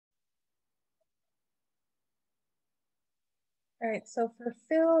All right, so for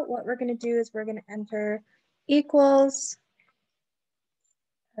fill, what we're going to do is we're going to enter equals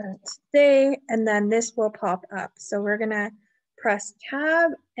today, and then this will pop up. So we're going to press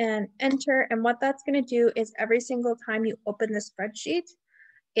tab and enter. And what that's going to do is every single time you open the spreadsheet,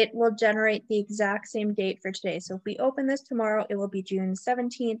 it will generate the exact same date for today. So if we open this tomorrow, it will be June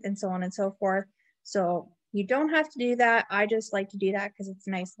 17th and so on and so forth. So you don't have to do that. I just like to do that because it's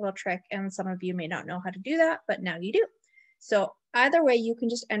a nice little trick, and some of you may not know how to do that, but now you do. So either way, you can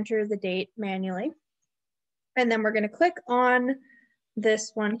just enter the date manually. And then we're going to click on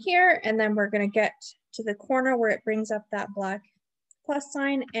this one here, and then we're going to get to the corner where it brings up that black plus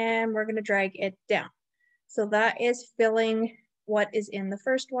sign, and we're going to drag it down. So that is filling what is in the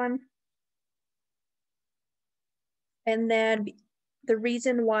first one. And then the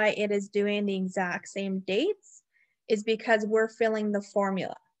reason why it is doing the exact same dates is because we're filling the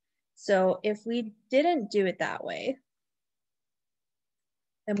formula. So if we didn't do it that way,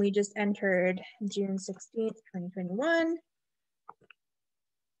 and we just entered June 16th, 2021,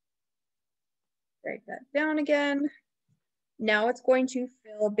 drag that down again. Now it's going to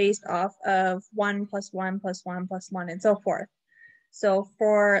fill based off of 1 + 1 + 1 + 1 and so forth. So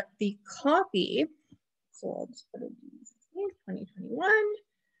for the copy, so I'll just put it in 2021.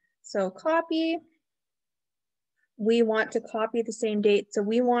 So copy, we want to copy the same date. So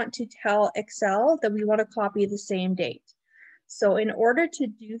we want to tell Excel that we want to copy the same date. So in order to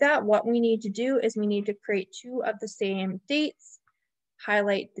do that, what we need to do is we need to create 2 of the same dates,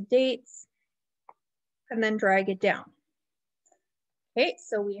 highlight the dates, and then drag it down. Okay,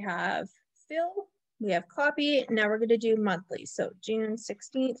 so we have fill, we have copy. Now we're going to do monthly. So June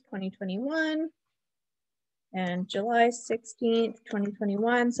 16th, 2021 and July 16th,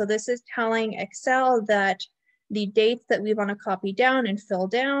 2021. So this is telling Excel that the dates that we want to copy down and fill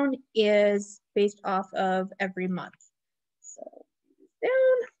down is based off of every month. So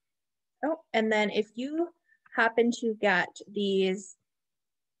down. Oh, and then if you happen to get these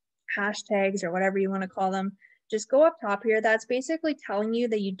hashtags or whatever you want to call them, just go up top here. That's basically telling you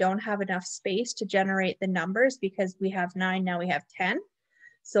that you don't have enough space to generate the numbers because we have 9, now we have 10.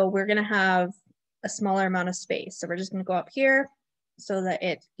 So we're going to have a smaller amount of space. So we're just going to go up here so that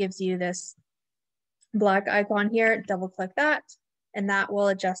it gives you this black icon here. Double click that, and that will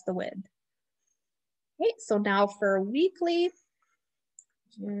adjust the width. Okay, so now for weekly,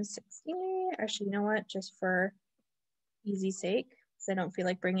 June 16, actually, you know what? Just for easy sake, because I don't feel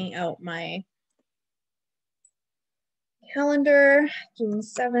like bringing out my calendar, June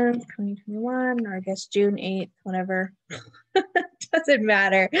 7th, 2021, or I guess June 8th, whatever. Doesn't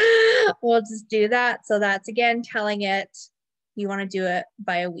matter. We'll just do that. So that's again telling it you want to do it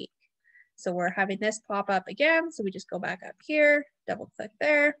by a week. So we're having this pop up again. So we just go back up here, double click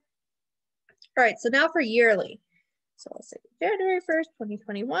there. All right, so now for yearly. So I'll say January 1st,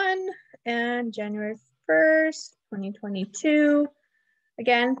 2021 and January 1st, 2022.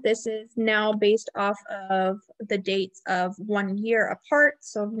 Again, this is now based off of the dates of 1 year apart.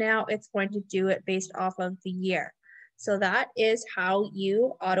 So now it's going to do it based off of the year. So that is how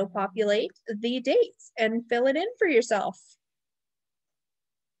you auto-populate the dates and fill it in for yourself.